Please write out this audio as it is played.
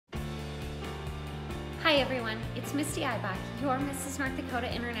Hi everyone, it's Misty Ibach, your Mrs. North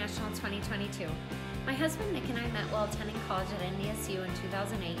Dakota International 2022. My husband Nick and I met while attending college at NDSU in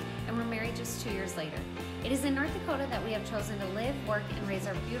 2008 and were married just 2 years later. It is in North Dakota that we have chosen to live, work, and raise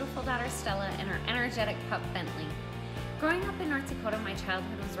our beautiful daughter Stella and our energetic pup Bentley. Growing up in North Dakota, my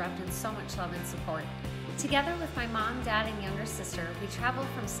childhood was wrapped in so much love and support. Together with my mom, dad, and younger sister, we traveled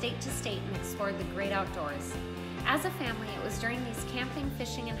from state to state and explored the great outdoors. As a family, it was during these camping,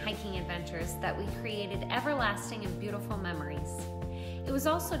 fishing, and hiking adventures that we created everlasting and beautiful memories. It was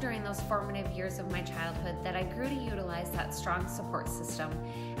also during those formative years of my childhood that I grew to utilize that strong support system,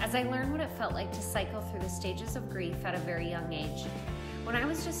 as I learned what it felt like to cycle through the stages of grief at a very young age. When I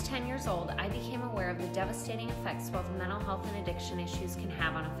was just 10 years old, I became aware of the devastating effects both mental health and addiction issues can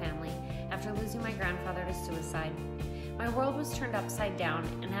have on a family after losing my grandfather to suicide. My world was turned upside down,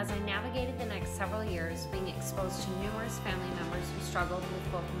 and as I navigated the next several years, being exposed to numerous family members who struggled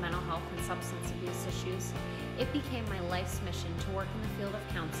with both mental health and substance abuse issues, it became my life's mission to work in the field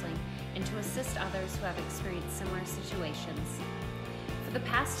of counseling and to assist others who have experienced similar situations. For the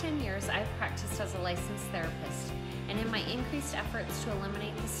past 10 years, I've practiced as a licensed therapist, and in my increased efforts to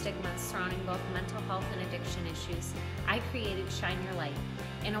eliminate the stigma surrounding both mental health and addiction issues, I created Shine Your Light,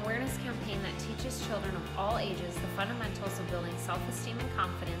 an awareness campaign that teaches children of all ages the fundamentals of building self-esteem and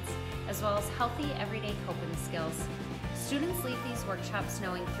confidence, as well as healthy, everyday coping skills. Students leave these workshops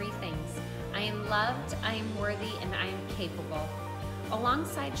knowing 3 things: I am loved, I am worthy, and I am capable.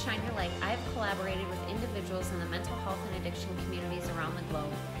 Alongside Shine Your Light, I have collaborated with individuals in the mental health and addiction communities around the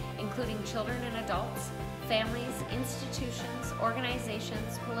globe, including children and adults, families, institutions,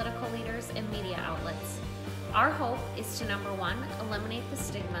 organizations, political leaders, and media outlets. Our hope is to, number 1, eliminate the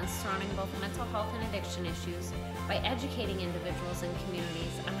stigma surrounding both mental health and addiction issues by educating individuals and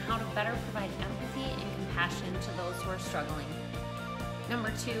communities on how to better provide empathy and compassion to those who are struggling.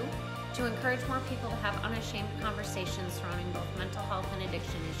 Number 2, to encourage more people to have unashamed conversations surrounding both mental health and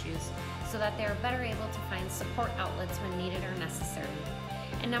addiction issues so that they are better able to find support outlets when needed or necessary.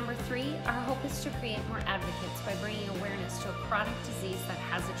 And number 3, our hope is to create more advocates by bringing awareness to a chronic disease that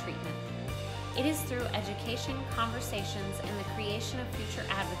has a treatment. It is through education, conversations, and the creation of future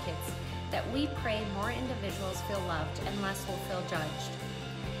advocates that we pray more individuals feel loved and less will feel judged.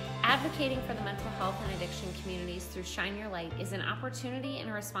 Advocating for the mental health and addiction communities through Shine Your Light is an opportunity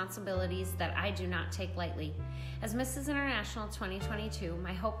and responsibilities that I do not take lightly. As Mrs. International 2022,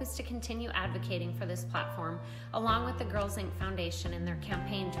 my hope is to continue advocating for this platform, along with the Girls Inc. Foundation and their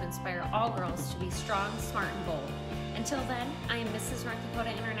campaign to inspire all girls to be strong, smart, and bold. Until then, I am Mrs. North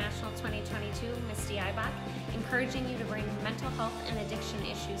Dakota International 2022, Misty Ibach, encouraging you to bring mental health and addiction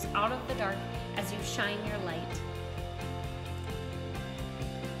issues out of the dark as you shine your light.